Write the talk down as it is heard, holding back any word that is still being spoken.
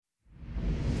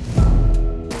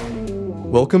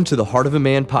Welcome to the Heart of a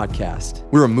Man podcast.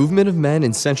 We're a movement of men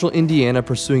in central Indiana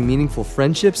pursuing meaningful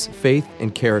friendships, faith,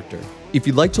 and character. If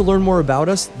you'd like to learn more about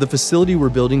us, the facility we're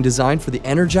building designed for the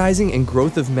energizing and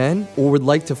growth of men, or would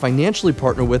like to financially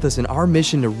partner with us in our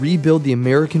mission to rebuild the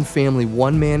American family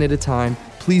one man at a time,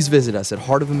 please visit us at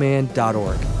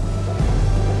heartofaman.org.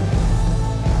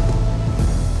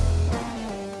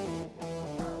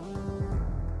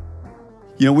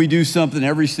 You know, we do something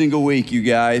every single week, you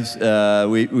guys.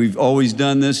 We've always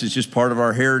done this. It's just part of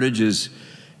our heritage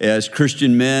as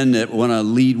Christian men that want to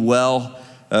lead well.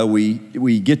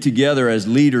 We get together as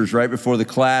leaders right before the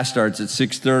class starts at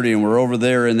 6:30, and we're over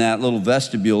there in that little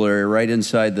vestibule area right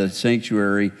inside the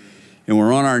sanctuary, and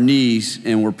we're on our knees,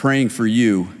 and we're praying for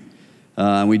you.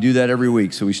 We do that every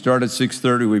week. So we start at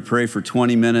 6:30, we pray for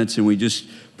 20 minutes, and we just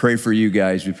pray for you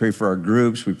guys. We pray for our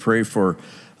groups. We pray for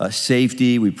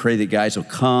safety. We pray that guys will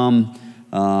come,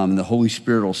 and the Holy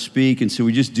Spirit will speak. And so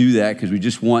we just do that because we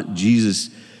just want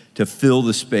Jesus to fill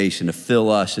the space and to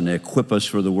fill us and to equip us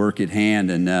for the work at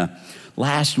hand. And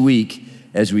last week,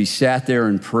 as we sat there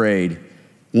and prayed,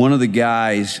 one of the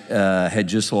guys had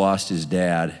just lost his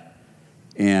dad,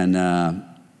 and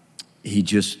he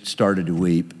just started to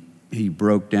weep. He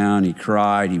broke down, he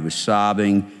cried, he was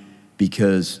sobbing,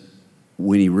 because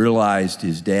when he realized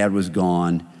his dad was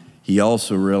gone, he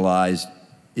also realized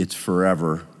it's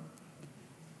forever,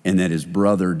 and that his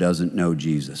brother doesn't know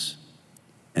Jesus,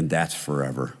 and that's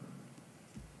forever.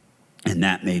 And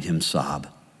that made him sob,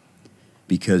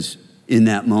 because in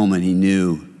that moment he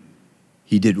knew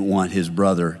he didn't want his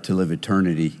brother to live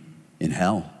eternity in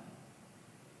hell.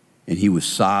 And he was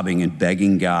sobbing and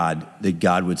begging God that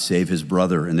God would save his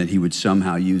brother and that he would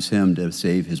somehow use him to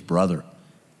save his brother.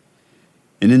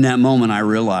 And in that moment I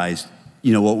realized,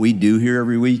 you know, what we do here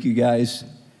every week, you guys,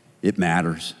 it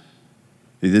matters.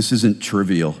 This isn't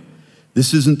trivial.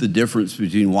 This isn't the difference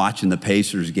between watching the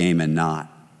Pacers game and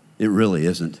not. It really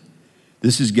isn't.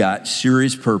 This has got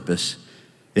serious purpose.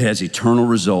 It has eternal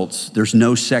results. There's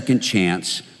no second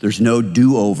chance. There's no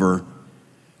do-over.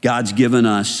 God's given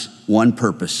us one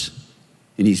purpose,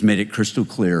 and he's made it crystal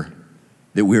clear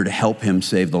that we're to help him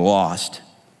save the lost.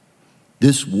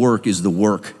 This work is the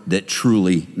work that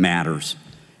truly matters.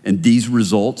 And these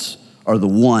results are the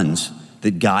ones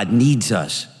that God needs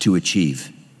us to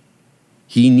achieve.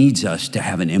 He needs us to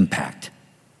have an impact.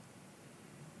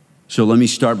 So let me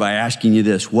start by asking you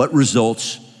this. What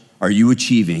results are you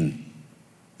achieving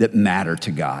that matter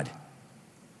to God?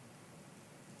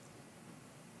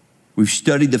 We've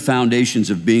studied the foundations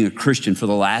of being a Christian for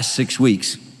the last 6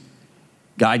 weeks.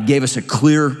 God gave us a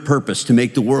clear purpose to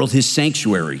make the world his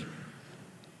sanctuary.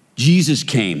 Jesus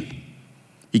came.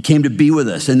 He came to be with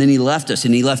us, and then he left us,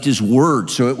 and he left his word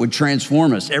so it would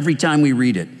transform us every time we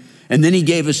read it. And then he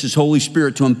gave us his Holy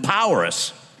Spirit to empower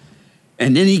us.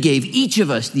 And then he gave each of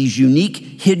us these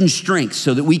unique hidden strengths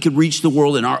so that we could reach the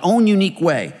world in our own unique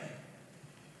way.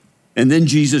 And then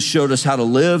Jesus showed us how to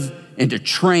live and to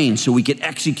train so we could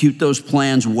execute those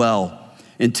plans well.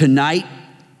 And tonight,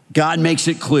 God makes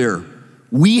it clear,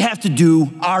 we have to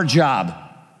do our job,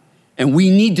 and we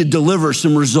need to deliver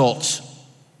some results.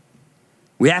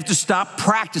 We have to stop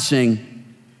practicing,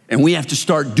 and we have to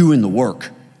start doing the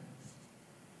work.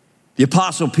 The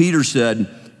Apostle Peter said,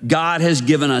 God has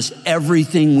given us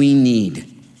everything we need.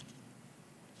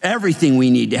 Everything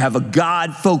we need to have a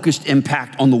God-focused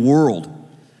impact on the world.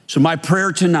 So my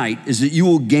prayer tonight is that you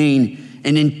will gain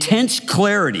an intense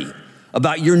clarity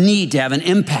about your need to have an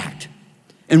impact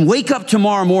and wake up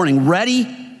tomorrow morning ready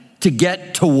to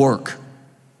get to work.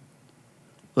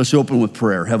 Let's open with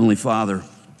prayer. Heavenly Father,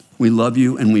 we love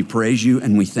you and we praise you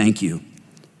and we thank you.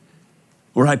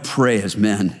 Lord, I pray as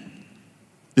men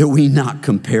that we not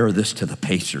compare this to the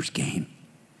Pacers game.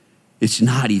 It's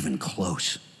not even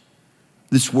close.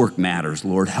 This work matters,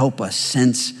 Lord. Help us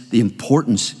sense the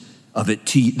importance of it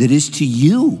that is to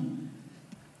you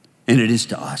and it is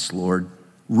to us, Lord.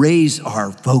 Raise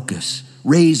our focus,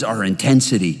 raise our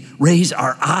intensity, raise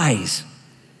our eyes.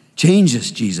 Change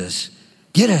us, Jesus.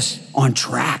 Get us on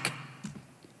track.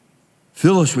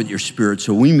 Fill us with your Spirit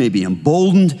so we may be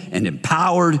emboldened and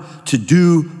empowered to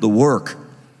do the work.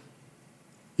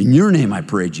 In your name I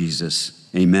pray, Jesus.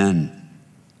 Amen.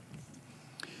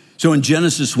 So in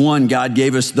Genesis 1, God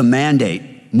gave us the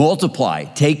mandate, multiply,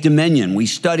 take dominion. We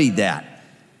studied that.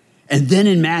 And then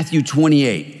in Matthew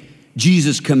 28,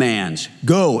 Jesus commands,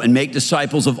 go and make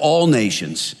disciples of all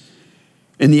nations.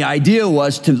 And the idea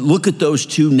was to look at those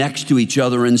two next to each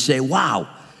other and say, wow,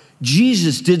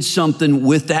 Jesus did something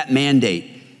with that mandate.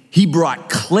 He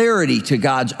brought clarity to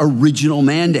God's original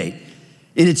mandate.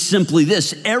 And it's simply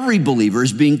this: every believer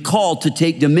is being called to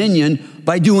take dominion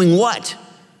by doing what?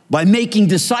 By making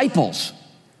disciples.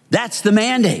 That's the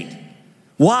mandate.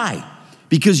 Why?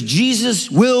 Because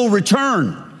Jesus will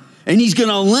return, and he's going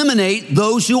to eliminate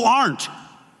those who aren't.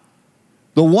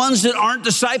 The ones that aren't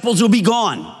disciples will be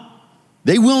gone.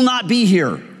 They will not be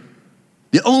here.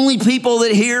 The only people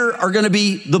that here are going to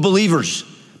be the believers,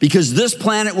 because this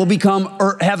planet will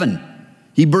become heaven.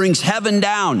 He brings heaven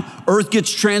down. Earth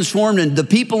gets transformed, and the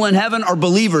people in heaven are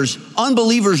believers.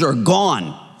 Unbelievers are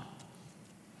gone.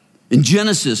 In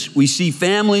Genesis, we see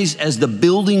families as the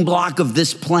building block of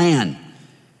this plan.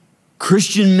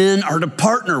 Christian men are to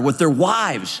partner with their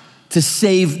wives to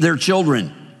save their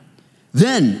children.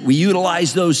 Then we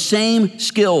utilize those same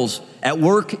skills at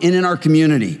work and in our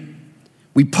community.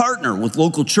 We partner with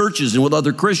local churches and with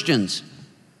other Christians.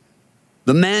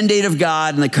 The mandate of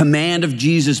God and the command of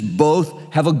Jesus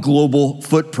both have a global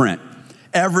footprint.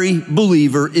 Every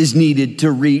believer is needed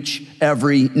to reach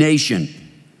every nation.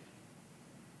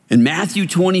 And Matthew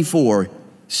 24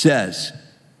 says,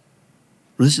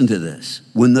 listen to this,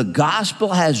 when the gospel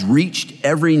has reached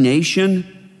every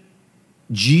nation,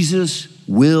 Jesus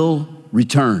will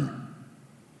return.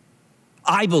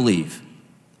 I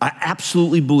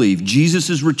absolutely believe Jesus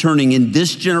is returning in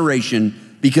this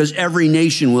generation because every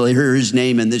nation will hear his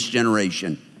name in this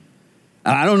generation.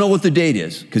 And I don't know what the date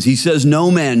is, because he says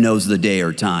no man knows the day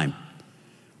or time.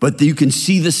 But you can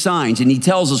see the signs, and he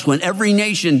tells us when every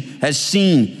nation has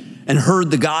seen and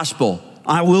heard the gospel,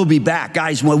 I will be back.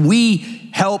 Guys, when we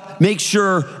help make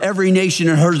sure every nation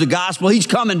has heard the gospel, he's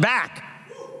coming back.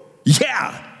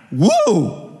 Yeah,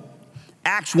 woo!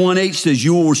 Acts 1:8 says,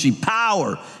 you will receive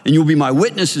power, and you'll be my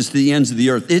witnesses to the ends of the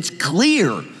earth. It's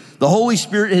clear the Holy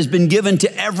Spirit has been given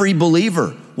to every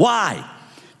believer. Why?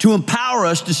 To empower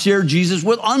us to share Jesus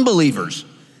with unbelievers.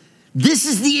 This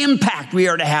is the impact we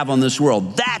are to have on this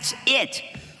world. That's it.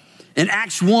 In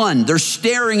Acts 1, they're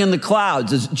staring in the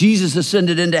clouds as Jesus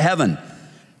ascended into heaven.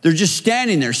 They're just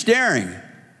standing there staring.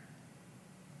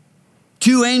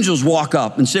 Two angels walk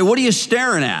up and say, what are you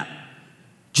staring at?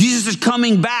 Jesus is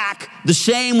coming back the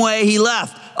same way he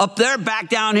left. Up there, back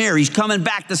down here. He's coming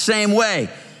back the same way.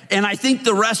 And I think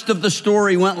the rest of the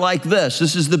story went like this.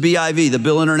 This is the BIV, the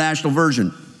Bill International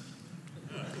Version.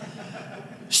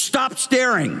 Stop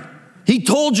staring. He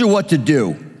told you what to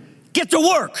do. Get to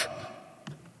work.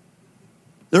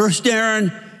 They're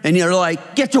staring, and you're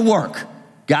like, get to work.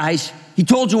 Guys, he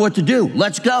told you what to do.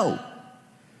 Let's go.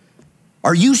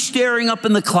 Are you staring up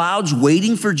in the clouds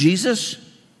waiting for Jesus?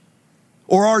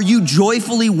 Or are you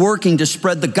joyfully working to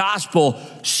spread the gospel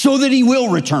so that he will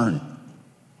return?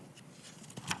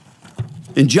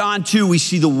 In John 2, we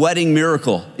see the wedding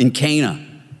miracle in Cana.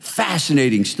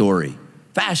 Fascinating story.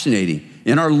 Fascinating.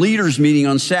 In our leaders meeting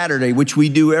on Saturday, which we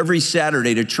do every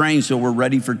Saturday to train so we're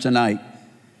ready for tonight,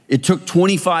 it took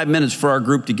 25 minutes for our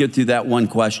group to get through that one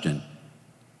question.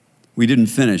 We didn't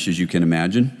finish, as you can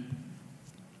imagine.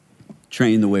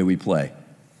 Train the way we play.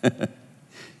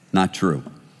 Not true.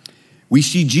 We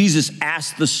see Jesus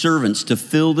ask the servants to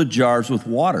fill the jars with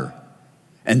water,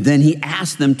 and then he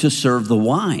asked them to serve the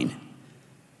wine.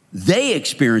 They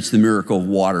experienced the miracle of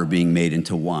water being made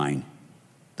into wine.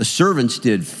 The servants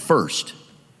did first.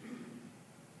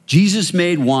 Jesus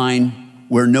made wine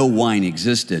where no wine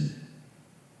existed.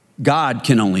 God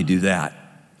can only do that.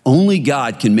 Only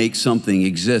God can make something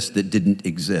exist that didn't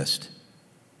exist.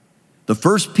 The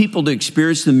first people to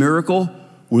experience the miracle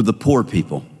were the poor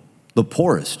people, the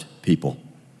poorest people,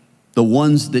 the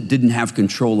ones that didn't have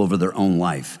control over their own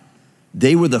life.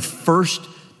 They were the first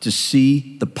to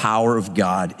see the power of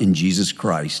God in Jesus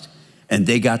Christ, and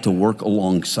they got to work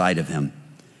alongside of him.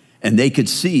 And they could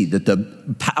see that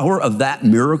the power of that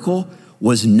miracle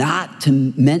was not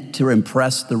meant to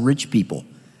impress the rich people,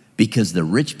 because the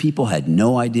rich people had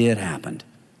no idea it happened.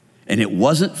 And it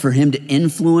wasn't for him to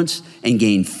influence and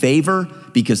gain favor,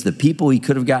 because the people he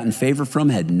could have gotten favor from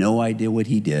had no idea what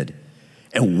he did.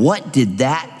 And what did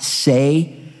that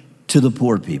say to the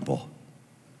poor people?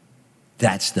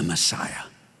 That's the Messiah.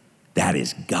 That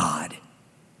is God.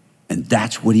 And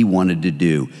that's what he wanted to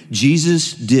do.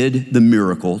 Jesus did the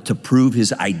miracle to prove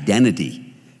his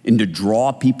identity and to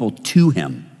draw people to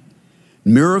him.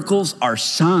 Miracles are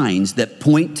signs that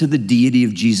point to the deity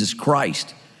of Jesus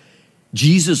Christ.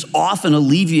 Jesus often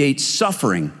alleviates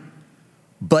suffering,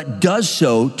 but does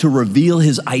so to reveal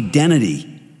his identity.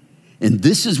 And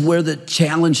this is where the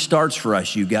challenge starts for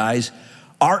us, you guys.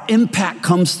 Our impact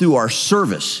comes through our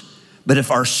service. But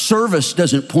if our service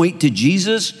doesn't point to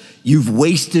Jesus, you've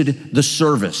wasted the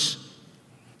service.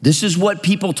 This is what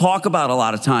people talk about a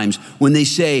lot of times when they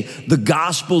say the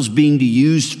gospel's being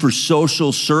used for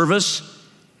social service.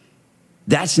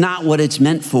 That's not what it's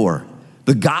meant for.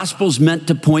 The gospel's meant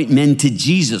to point men to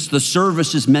Jesus. The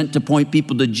service is meant to point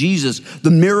people to Jesus.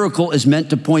 The miracle is meant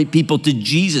to point people to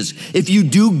Jesus. If you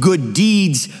do good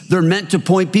deeds, they're meant to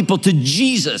point people to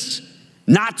Jesus,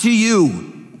 not to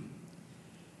you.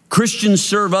 Christians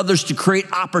serve others to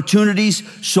create opportunities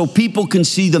so people can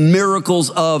see the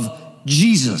miracles of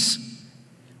Jesus.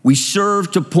 We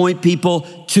serve to point people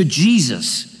to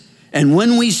Jesus. And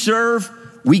when we serve,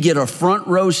 we get a front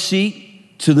row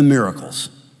seat to the miracles.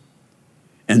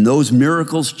 And those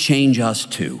miracles change us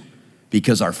too,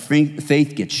 because our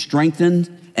faith gets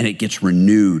strengthened and it gets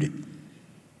renewed.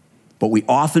 But we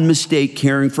often mistake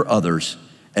caring for others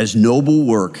as noble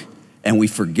work, and we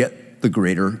forget the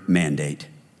greater mandate.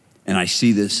 And I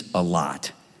see this a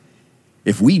lot.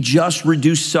 If we just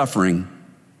reduce suffering,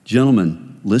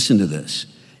 gentlemen, listen to this.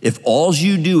 If all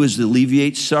you do is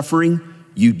alleviate suffering,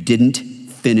 you didn't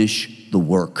finish the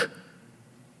work.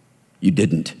 You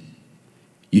didn't.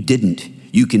 You didn't.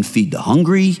 You can feed the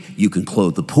hungry, you can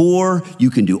clothe the poor, you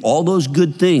can do all those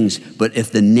good things, but if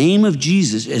the name of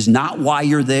Jesus is not why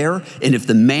you're there, and if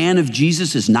the man of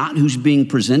Jesus is not who's being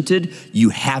presented,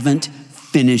 you haven't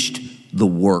finished the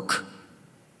work.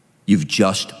 You've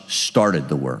just started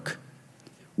the work.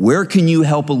 Where can you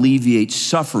help alleviate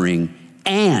suffering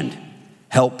and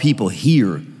help people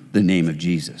hear the name of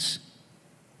Jesus?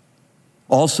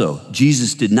 Also,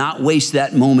 Jesus did not waste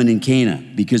that moment in Cana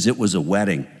because it was a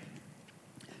wedding.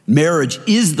 Marriage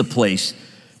is the place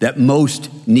that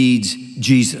most needs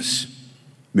Jesus.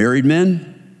 Married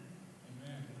men?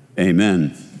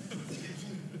 Amen.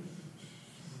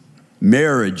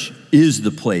 Marriage is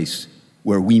the place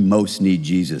where we most need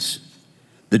Jesus.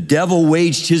 The devil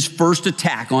waged his first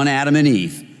attack on Adam and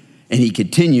Eve, and he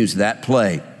continues that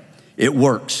play. It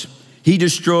works. He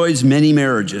destroys many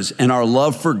marriages, and our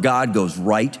love for God goes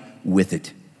right with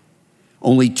it.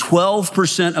 Only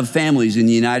 12% of families in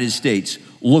the United States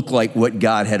look like what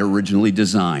God had originally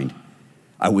designed.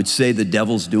 I would say the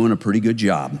devil's doing a pretty good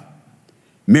job.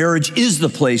 Marriage is the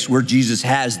place where Jesus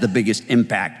has the biggest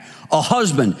impact. A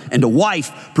husband and a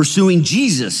wife pursuing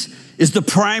Jesus is the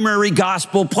primary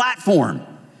gospel platform.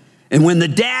 And when the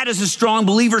dad is a strong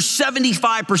believer,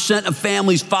 75% of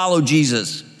families follow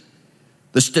Jesus.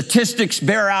 The statistics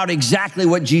bear out exactly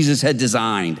what Jesus had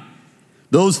designed.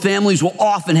 Those families will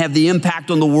often have the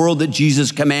impact on the world that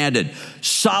Jesus commanded.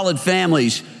 Solid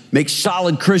families make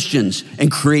solid Christians and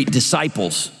create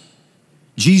disciples.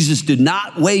 Jesus did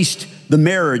not waste the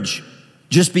marriage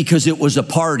just because it was a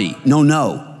party.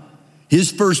 No.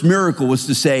 His first miracle was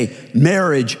to say,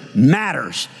 marriage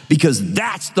matters, because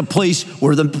that's the place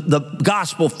where the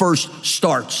gospel first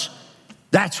starts.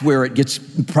 That's where it gets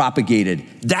propagated.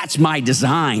 That's my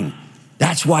design.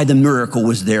 That's why the miracle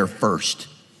was there first.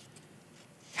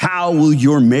 How will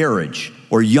your marriage,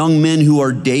 or young men who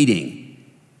are dating,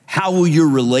 how will your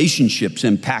relationships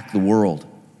impact the world?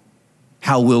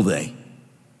 How will they?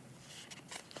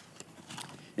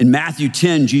 In Matthew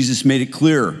 10, Jesus made it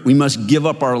clear we must give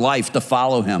up our life to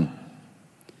follow him.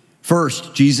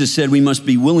 First, Jesus said we must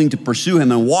be willing to pursue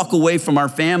him and walk away from our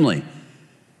family.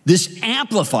 This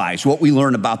amplifies what we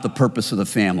learn about the purpose of the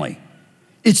family.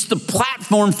 It's the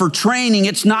platform for training.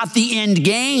 It's not the end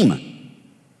game.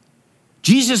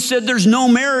 Jesus said there's no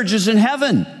marriages in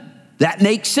heaven. That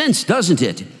makes sense, doesn't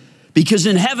it? Because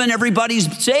in heaven,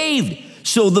 everybody's saved.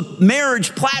 So the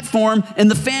marriage platform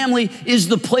and the family is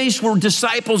the place where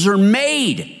disciples are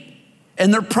made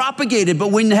and they're propagated.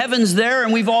 But when heaven's there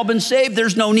and we've all been saved,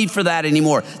 there's no need for that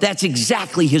anymore. That's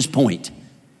exactly his point.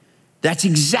 That's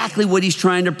exactly what he's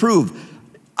trying to prove.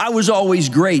 I was always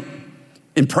great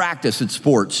in practice at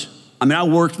sports. I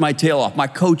worked my tail off. My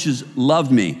coaches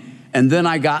loved me. And then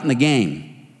I got in the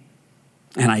game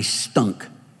and I stunk.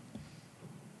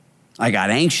 I got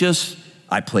anxious,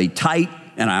 I played tight,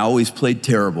 and I always played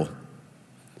terrible.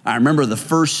 I remember the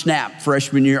first snap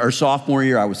freshman year or sophomore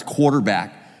year, I was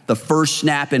quarterback, the first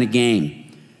snap in a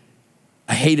game.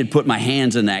 I hated putting my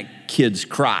hands in that kid's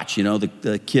crotch,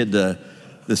 the kid, the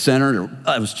center.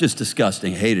 It was just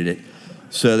disgusting, hated it.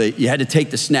 So you had to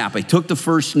take the snap. I took the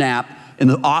first snap, and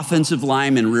the offensive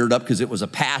lineman reared up because it was a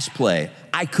pass play.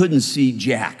 I couldn't see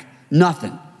jack,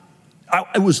 nothing.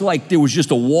 It was like there was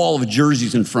just a wall of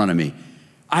jerseys in front of me.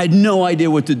 I had no idea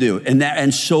what to do,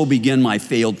 and so began my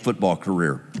failed football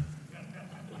career.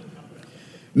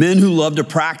 Men who love to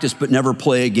practice but never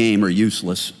play a game are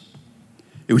useless.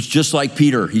 It was just like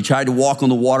Peter. He tried to walk on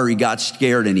the water, he got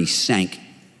scared, and he sank.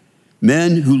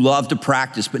 Men who love to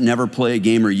practice but never play a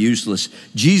game are useless.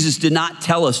 Jesus did not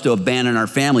tell us to abandon our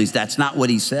families. That's not what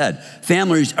he said.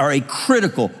 Families are a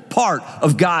critical part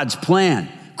of God's plan.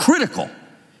 Critical.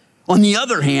 On the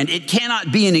other hand, it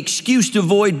cannot be an excuse to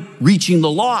avoid reaching the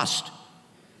lost.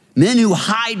 Men who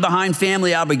hide behind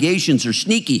family obligations are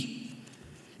sneaky.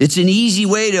 It's an easy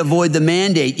way to avoid the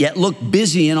mandate, yet look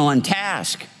busy and on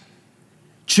task.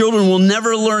 Children will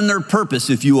never learn their purpose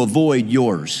if you avoid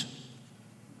yours.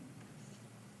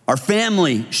 Our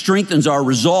family strengthens our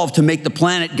resolve to make the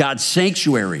planet God's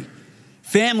sanctuary.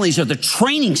 Families are the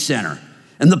training center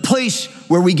and the place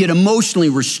where we get emotionally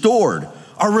restored.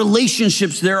 Our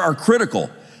relationships there are critical.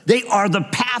 They are the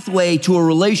pathway to a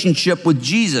relationship with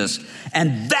Jesus,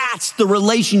 and that's the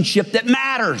relationship that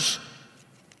matters.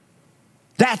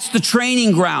 That's the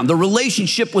training ground. The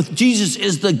relationship with Jesus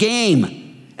is the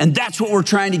game, and that's what we're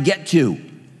trying to get to.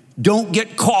 Don't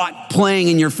get caught playing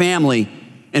in your family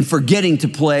and forgetting to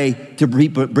play to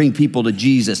bring people to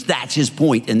Jesus. That's his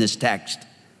point in this text.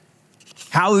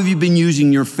 How have you been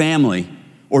using your family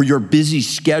or your busy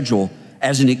schedule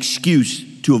as an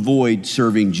excuse to avoid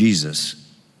serving Jesus?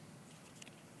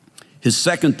 His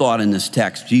second thought in this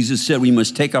text, Jesus said we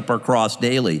must take up our cross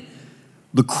daily.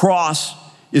 The cross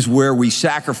is where we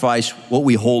sacrifice what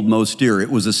we hold most dear.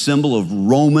 It was a symbol of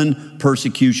Roman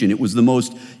persecution. It was the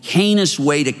most heinous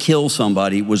way to kill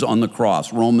somebody was on the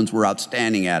cross. Romans were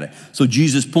outstanding at it. So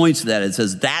Jesus points to that and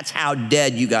says, that's how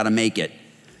dead you got to make it.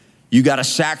 You got to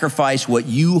sacrifice what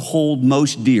you hold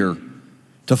most dear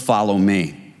to follow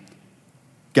me.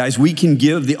 Guys, we can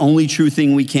give the only true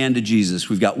thing we can to Jesus.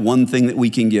 We've got one thing that we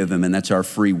can give him, and that's our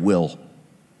free will.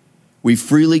 We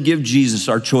freely give Jesus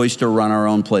our choice to run our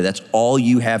own play. That's all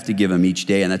you have to give him each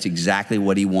day, and that's exactly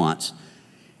what he wants.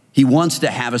 He wants to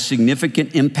have a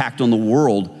significant impact on the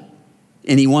world,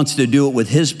 and he wants to do it with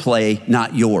his play,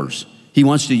 not yours. He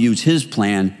wants to use his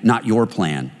plan, not your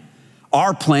plan.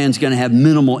 Our plan's gonna have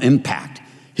minimal impact.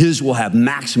 His will have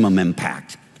maximum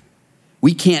impact.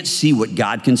 We can't see what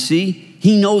God can see.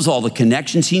 He knows all the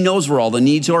connections. He knows where all the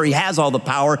needs are. He has all the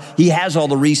power. He has all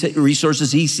the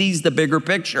resources. He sees the bigger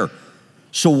picture.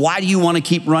 So why do you want to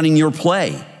keep running your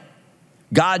play?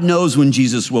 God knows when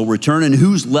Jesus will return and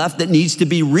who's left that needs to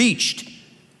be reached.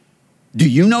 Do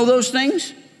you know those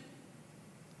things?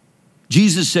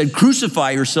 Jesus said,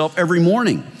 crucify yourself every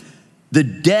morning. The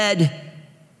dead,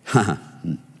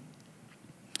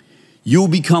 you'll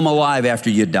become alive after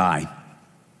you die.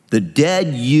 The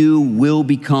dead you will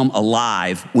become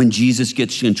alive when Jesus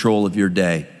gets control of your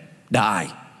day.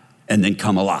 Die and then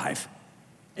come alive.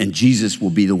 And Jesus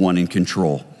will be the one in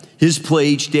control. His play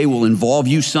each day will involve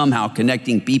you somehow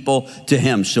connecting people to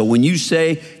him. So when you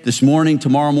say this morning,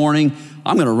 tomorrow morning,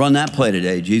 I'm going to run that play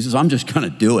today, Jesus, I'm just going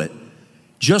to do it.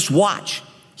 Just watch.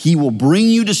 He will bring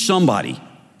you to somebody.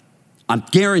 I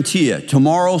guarantee you,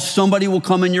 tomorrow somebody will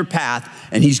come in your path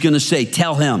and he's going to say,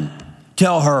 tell him,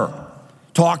 tell her.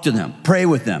 Talk to them, pray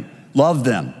with them, love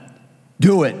them,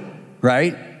 do it,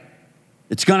 right?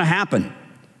 It's gonna happen.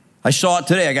 I saw it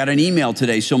today, I got an email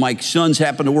today. So my sons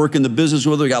happen to work in the business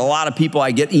with, we got a lot of people,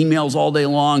 I get emails all day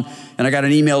long, and I got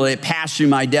an email that passed through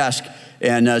my desk,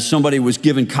 and somebody was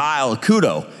giving Kyle a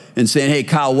kudo and saying, hey,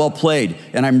 Kyle, well played.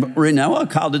 And I'm reading now, well,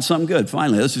 Kyle did something good,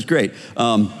 finally, this is great.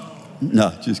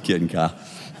 No, just kidding, Kyle.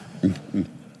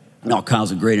 No,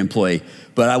 Kyle's a great employee.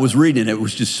 But I was reading it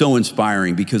was just so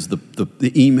inspiring because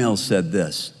the email said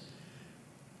this.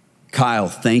 Kyle,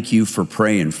 thank you for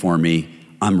praying for me.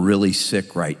 I'm really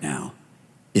sick right now.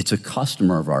 It's a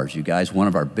customer of ours, you guys, one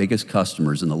of our biggest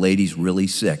customers, and the lady's really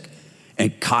sick.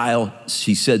 And Kyle,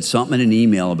 she said something in an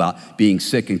email about being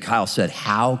sick, and Kyle said,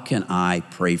 how can I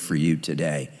pray for you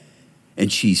today?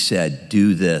 And she said,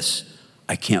 do this.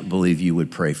 I can't believe you would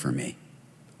pray for me.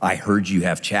 I heard you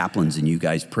have chaplains and you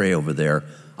guys pray over there.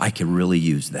 I can really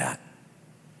use that.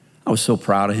 I was so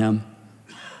proud of him.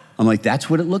 I'm like, that's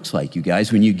what it looks like, you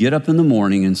guys, when you get up in the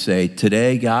morning and say,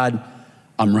 today, God,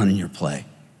 I'm running your play.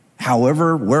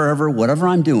 However, wherever, whatever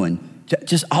I'm doing,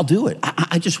 just I'll do it.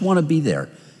 I just want to be there.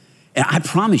 And I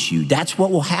promise you, that's what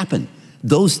will happen.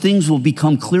 Those things will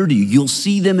become clear to you. You'll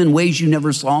see them in ways you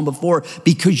never saw them before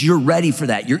because you're ready for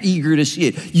that. You're eager to see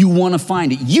it. You want to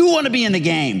find it. You want to be in the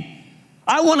game.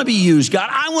 I want to be used, God.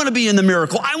 I want to be in the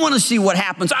miracle. I want to see what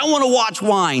happens. I want to watch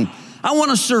wine. I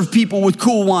want to serve people with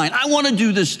cool wine. I want to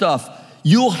do this stuff.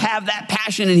 You'll have that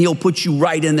passion and he'll put you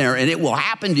right in there and it will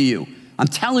happen to you. I'm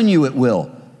telling you it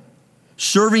will.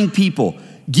 Serving people,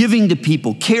 giving to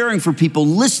people, caring for people,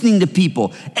 listening to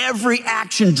people, every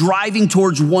action driving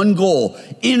towards one goal,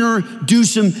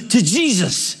 introduce them to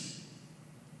Jesus.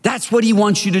 That's what he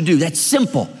wants you to do. That's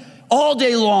simple. All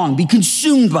day long, be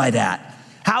consumed by that.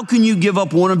 How can you give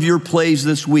up one of your plays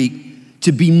this week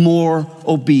to be more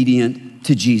obedient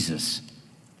to Jesus?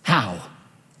 How?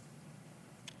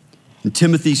 In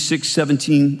Timothy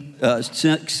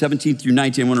 6:17 through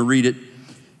 19, I want to read it.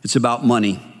 It's about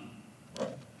money.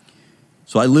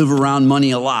 So I live around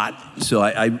money a lot. So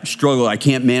I struggle. I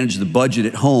can't manage the budget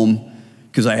at home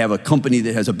because I have a company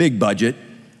that has a big budget.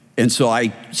 And so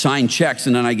I sign checks,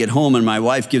 and then I get home, and my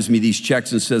wife gives me these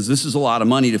checks and says, this is a lot of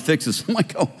money to fix this. I'm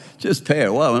like, oh, just pay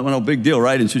it. Well, no big deal,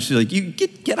 right? And so she's like, you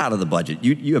get out of the budget.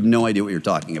 You have no idea what you're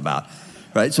talking about,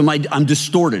 right? So I'm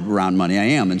distorted around money. I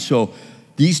am. And so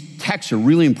these texts are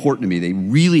really important to me. They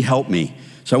really help me.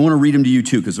 So I want to read them to you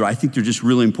too, because I think they're just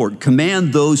really important.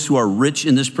 Command those who are rich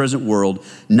in this present world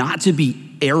not to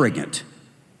be arrogant,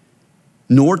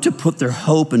 nor to put their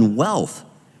hope in wealth,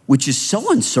 which is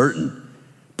so uncertain,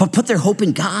 but put their hope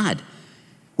in God,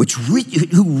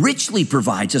 who richly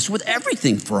provides us with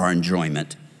everything for our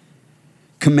enjoyment.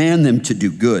 Command them to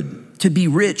do good, to be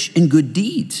rich in good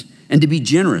deeds, and to be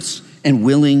generous and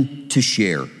willing to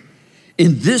share.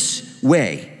 In this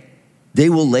way, they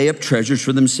will lay up treasures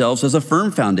for themselves as a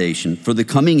firm foundation for the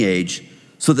coming age,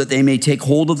 so that they may take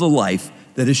hold of the life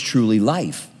that is truly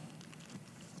life.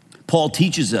 Paul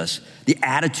teaches us the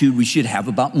attitude we should have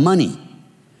about money.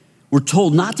 We're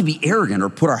told not to be arrogant or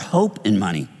put our hope in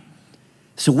money.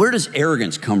 So where does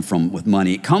arrogance come from with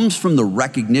money? It comes from the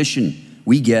recognition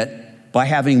we get by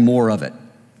having more of it.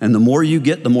 And the more you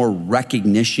get, the more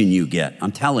recognition you get.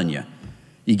 I'm telling you.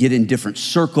 You get in different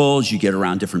circles, you get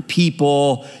around different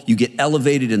people, you get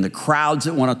elevated in the crowds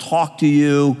that want to talk to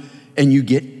you, and you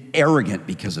get arrogant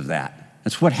because of that.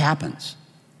 That's what happens.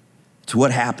 It's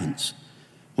what happens.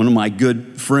 One of my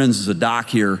good friends is a doc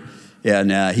here,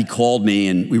 and he called me,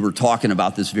 and we were talking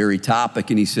about this very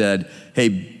topic, and he said, hey,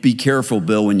 be careful,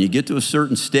 Bill, when you get to a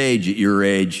certain stage at your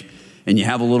age and you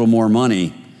have a little more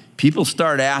money, people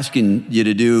start asking you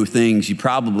to do things you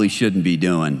probably shouldn't be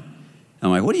doing. I'm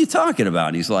like, what are you talking about?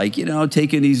 And he's like,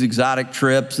 taking these exotic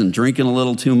trips and drinking a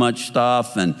little too much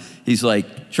stuff. And he's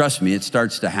like, trust me, it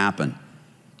starts to happen.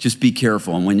 Just be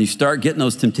careful. And when you start getting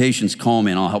those temptations, call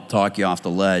me and I'll help talk you off the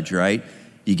ledge, right?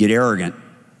 You get arrogant.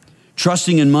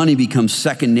 Trusting in money becomes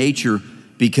second nature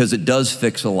because it does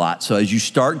fix a lot. So as you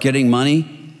start getting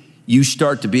money, you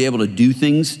start to be able to do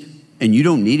things and you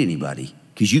don't need anybody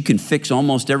because you can fix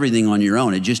almost everything on your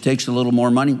own. It just takes a little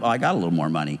more money. Well, I got a little more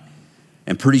money.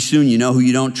 And pretty soon, you know who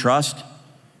you don't trust?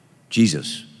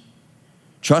 Jesus.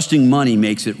 Trusting money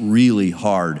makes it really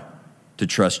hard to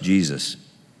trust Jesus.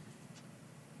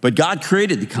 But God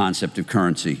created the concept of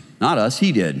currency, not us,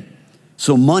 he did.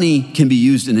 So money can be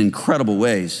used in incredible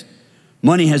ways.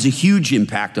 Money has a huge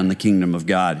impact on the kingdom of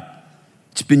God.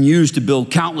 It's been used to build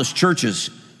countless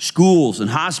churches, schools, and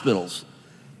hospitals.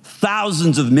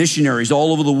 Thousands of missionaries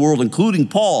all over the world, including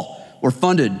Paul, were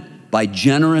funded by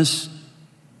generous,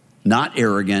 not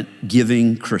arrogant,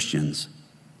 giving Christians.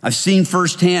 I've seen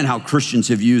firsthand how Christians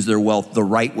have used their wealth the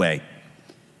right way.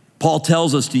 Paul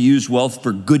tells us to use wealth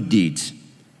for good deeds.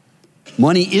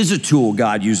 Money is a tool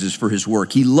God uses for his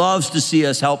work. He loves to see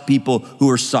us help people who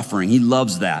are suffering. He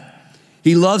loves that.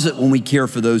 He loves it when we care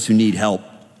for those who need help.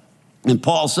 And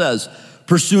Paul says,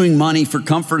 pursuing money for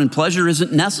comfort and pleasure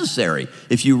isn't necessary.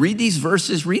 If you read these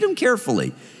verses, read them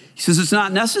carefully. He says it's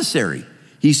not necessary.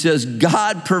 He says,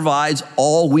 God provides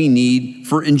all we need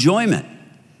for enjoyment.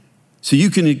 So you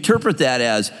can interpret that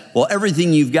as, well,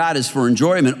 everything you've got is for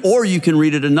enjoyment, or you can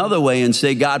read it another way and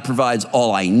say, God provides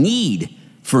all I need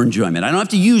for enjoyment. I don't have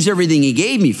to use everything he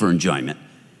gave me for enjoyment.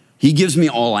 He gives me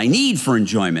all I need for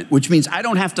enjoyment, which means I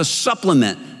don't have to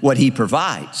supplement what he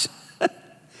provides,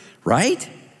 right?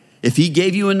 If he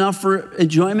gave you enough for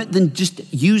enjoyment, then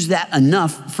just use that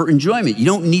enough for enjoyment. You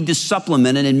don't need to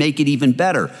supplement it and make it even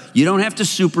better. You don't have to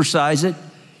supersize it.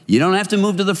 You don't have to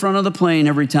move to the front of the plane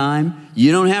every time.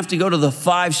 You don't have to go to the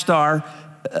 5-star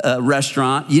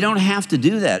restaurant. You don't have to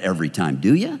do that every time,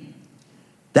 do you?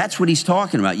 That's what he's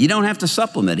talking about. You don't have to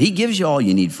supplement. He gives you all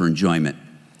you need for enjoyment.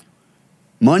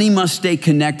 Money must stay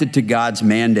connected to God's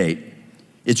mandate.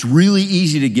 It's really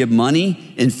easy to give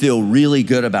money and feel really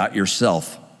good about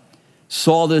yourself.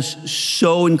 Saw this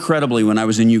so incredibly when I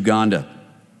was in Uganda.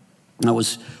 I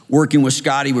was working with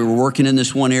Scotty. We were working in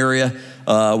this one area.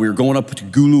 We were going up to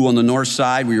Gulu on the north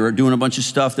side. We were doing a bunch of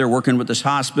stuff there, working with this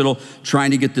hospital,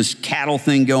 trying to get this cattle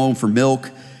thing going for milk.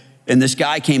 And this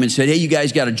guy came and said, hey, you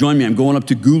guys got to join me. I'm going up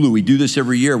to Gulu. We do this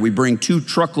every year. We bring 2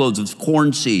 truckloads of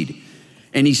corn seed.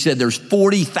 And he said, there's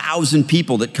 40,000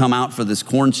 people that come out for this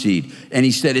corn seed. And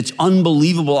he said, it's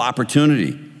unbelievable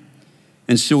opportunity.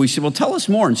 And so we said, well, tell us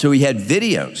more. And so he had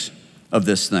videos of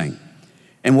this thing.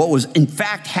 And what was in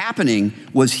fact happening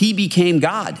was he became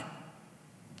God.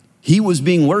 He was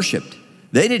being worshiped.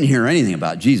 They didn't hear anything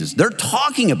about Jesus. They're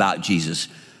talking about Jesus,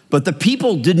 but the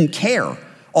people didn't care.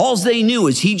 All they knew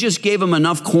is he just gave them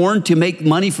enough corn to make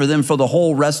money for them for the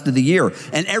whole rest of the year.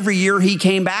 And every year he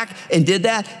came back and did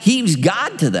that, he was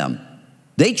God to them.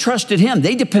 They trusted him.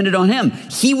 They depended on him.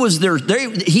 He was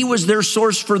their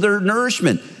source for their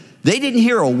nourishment. They didn't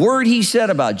hear a word he said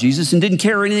about Jesus and didn't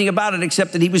care anything about it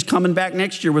except that he was coming back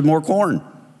next year with more corn.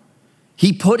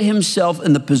 He put himself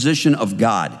in the position of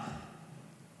God.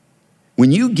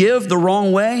 When you give the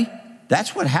wrong way,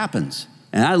 that's what happens.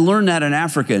 And I learned that in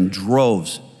Africa in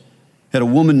droves. Had a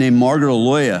woman named Margaret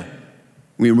Aloya.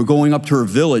 We were going up to her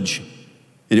village,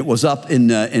 and it was up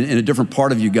in a different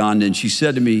part of Uganda. And she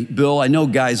said to me, Bill, I know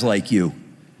guys like you.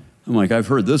 I'm like, I've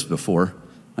heard this before.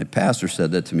 My pastor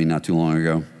said that to me not too long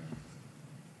ago.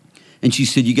 And she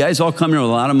said, you guys all come here with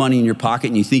a lot of money in your pocket,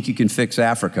 and you think you can fix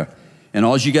Africa. And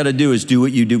all you got to do is do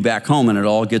what you do back home, and it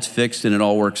all gets fixed, and it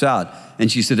all works out.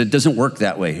 And she said, it doesn't work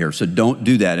that way here, so don't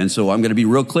do that. And so I'm going to be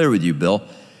real clear with you, Bill.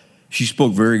 She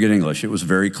spoke very good English. It was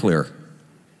very clear.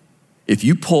 If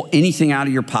you pull anything out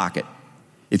of your pocket,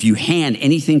 if you hand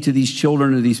anything to these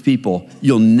children or these people,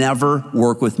 you'll never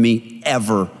work with me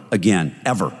ever again,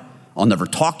 ever. I'll never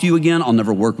talk to you again. I'll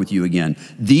never work with you again.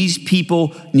 These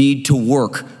people need to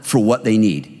work for what they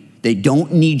need. They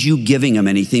don't need you giving them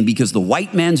anything because the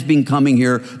white man's been coming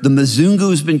here. The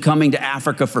Mzungu's been coming to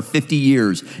Africa for 50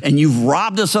 years, and you've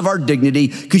robbed us of our dignity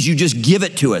because you just give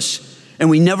it to us, and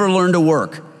we never learn to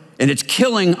work, and it's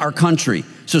killing our country.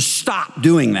 So stop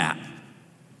doing that.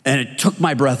 And it took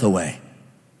my breath away.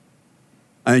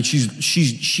 And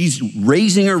she's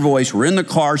raising her voice. We're in the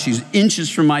car. She's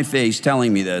inches from my face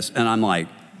telling me this, and I'm like,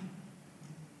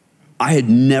 I had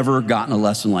never gotten a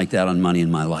lesson like that on money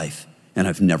in my life. And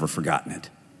I've never forgotten it.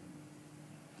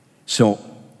 So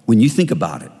when you think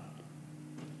about it,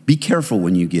 be careful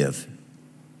when you give,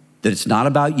 that it's not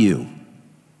about you,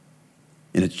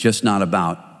 and it's just not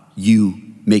about you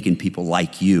making people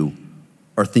like you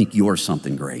or think you're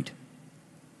something great.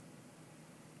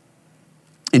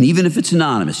 And even if it's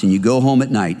anonymous and you go home at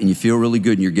night and you feel really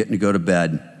good and you're getting to go to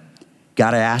bed,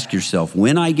 got to ask yourself,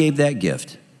 when I gave that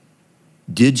gift,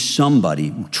 did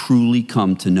somebody truly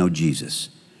come to know Jesus?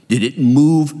 Did it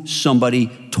move somebody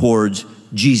towards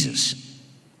Jesus?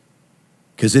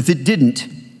 Because if it didn't,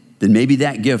 then maybe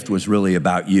that gift was really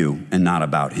about you and not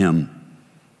about him.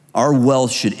 Our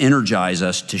wealth should energize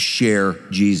us to share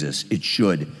Jesus. It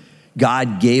should.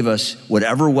 God gave us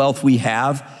whatever wealth we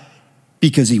have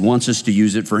because he wants us to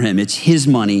use it for him. It's his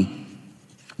money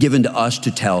given to us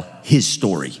to tell his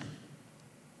story.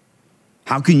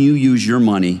 How can you use your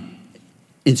money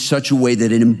in such a way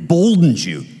that it emboldens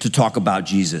you to talk about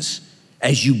Jesus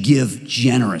as you give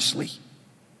generously?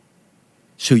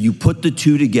 So you put the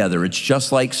two together. It's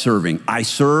just like serving. I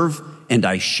serve and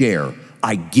I share.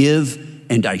 I give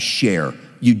and I share.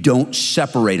 You don't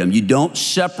separate them. You don't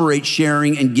separate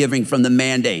sharing and giving from the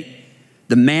mandate.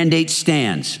 The mandate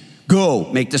stands.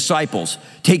 Go, make disciples,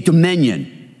 take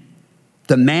dominion.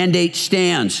 The mandate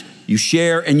stands. You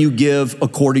share and you give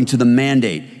according to the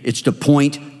mandate. It's to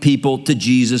point people to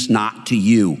Jesus, not to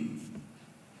you.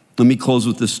 Let me close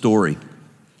with this story.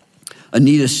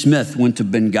 Anita Smith went to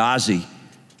Benghazi,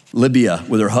 Libya,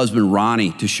 with her husband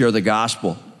Ronnie to share the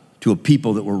gospel to a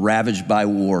people that were ravaged by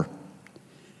war.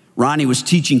 Ronnie was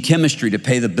teaching chemistry to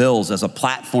pay the bills as a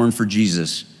platform for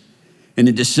Jesus. And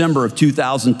in December of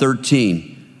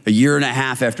 2013, a year and a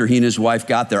half after he and his wife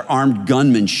got there, armed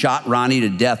gunmen shot Ronnie to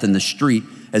death in the street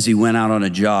as he went out on a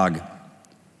jog.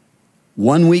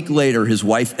 1 week later, his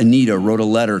wife Anita wrote a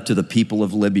letter to the people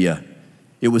of Libya.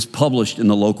 It was published in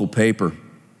the local paper.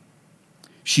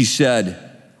 She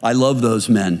said, I love those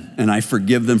men and I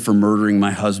forgive them for murdering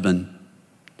my husband.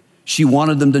 She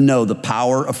wanted them to know the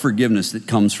power of forgiveness that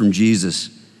comes from Jesus,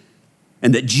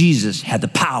 and that Jesus had the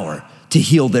power to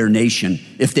heal their nation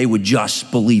if they would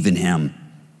just believe in him.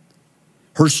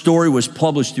 Her story was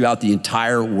published throughout the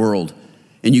entire world,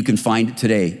 and you can find it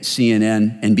today,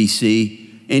 CNN,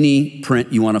 NBC, any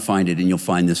print you want to find it, and you'll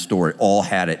find this story. All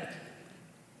had it.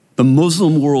 The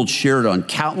Muslim world shared it on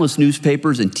countless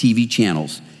newspapers and TV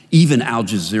channels, even Al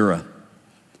Jazeera.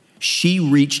 She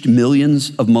reached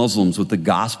millions of Muslims with the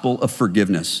gospel of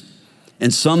forgiveness.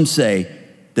 And some say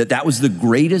that that was the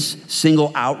greatest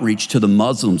single outreach to the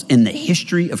Muslims in the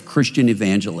history of Christian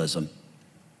evangelism.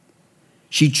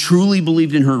 She truly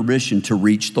believed in her mission to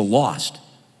reach the lost.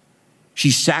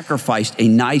 She sacrificed a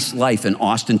nice life in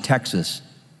Austin, Texas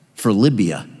for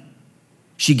Libya.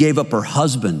 She gave up her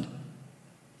husband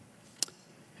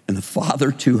and the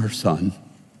father to her son,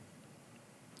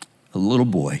 a little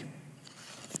boy.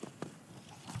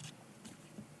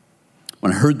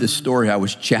 When I heard this story, I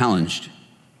was challenged.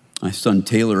 My son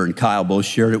Taylor and Kyle both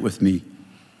shared it with me.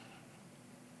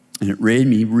 And it made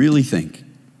me really think,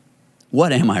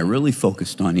 what am I really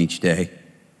focused on each day?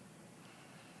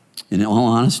 And in all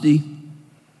honesty,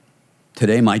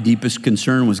 Today, my deepest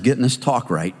concern was getting this talk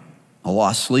right. I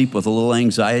lost sleep with a little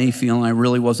anxiety, feeling I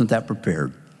really wasn't that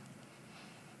prepared.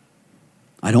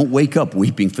 I don't wake up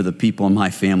weeping for the people in my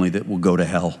family that will go to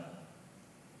hell.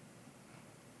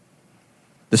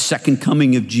 The second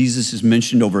coming of Jesus is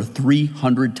mentioned over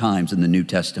 300 times in the New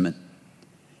Testament.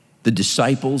 The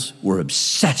disciples were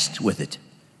obsessed with it.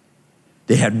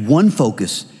 They had one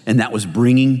focus, and that was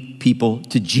bringing people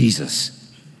to Jesus.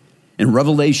 In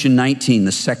Revelation 19,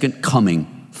 the second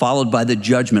coming, followed by the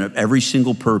judgment of every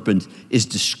single person, is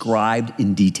described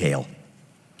in detail.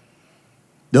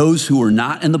 Those who are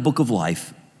not in the book of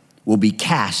life will be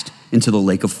cast into the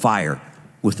lake of fire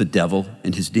with the devil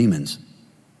and his demons.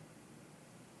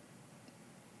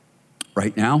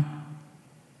 Right now,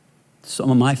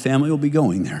 some of my family will be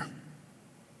going there.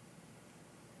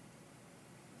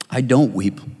 I don't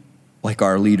weep like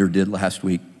our leader did last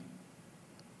week.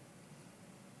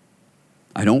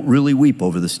 I don't really weep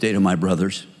over the state of my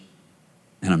brothers,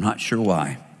 and I'm not sure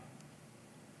why.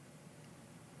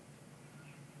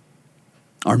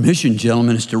 Our mission,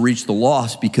 gentlemen, is to reach the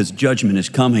lost because judgment is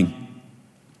coming.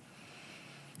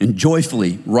 And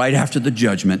joyfully, right after the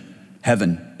judgment,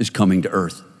 heaven is coming to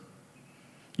earth.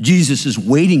 Jesus is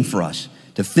waiting for us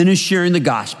to finish sharing the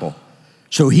gospel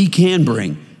so he can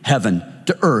bring heaven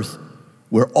to earth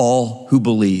where all who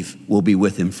believe will be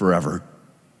with him forever.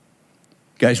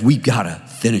 Guys, we've got to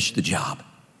finish the job.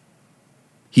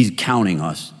 He's counting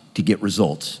us to get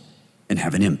results and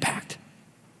have an impact.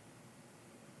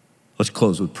 Let's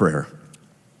close with prayer.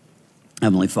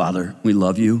 Heavenly Father, we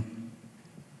love you.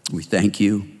 We thank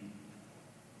you.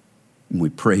 And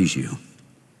we praise you.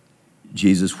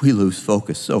 Jesus, we lose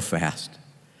focus so fast.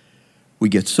 We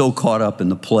get so caught up in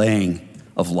the playing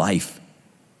of life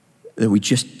that we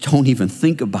just don't even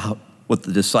think about what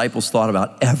the disciples thought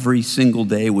about every single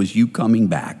day was you coming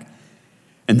back.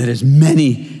 And that as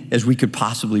many as we could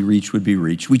possibly reach would be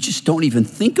reached. We just don't even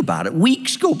think about it.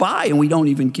 Weeks go by and we don't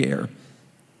even care.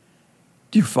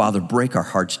 Dear Father, break our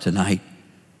hearts tonight.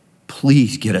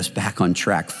 Please get us back on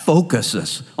track. Focus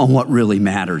us on what really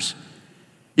matters.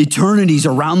 Eternity's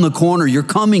around the corner. You're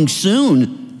coming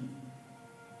soon.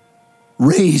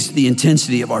 Raise the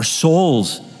intensity of our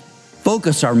souls.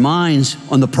 Focus our minds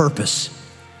on the purpose.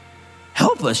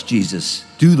 Help us, Jesus,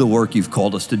 do the work you've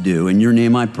called us to do. In your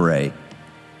name I pray.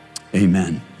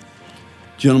 Amen.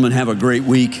 Gentlemen, have a great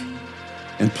week.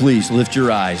 And please lift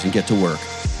your eyes and get to work.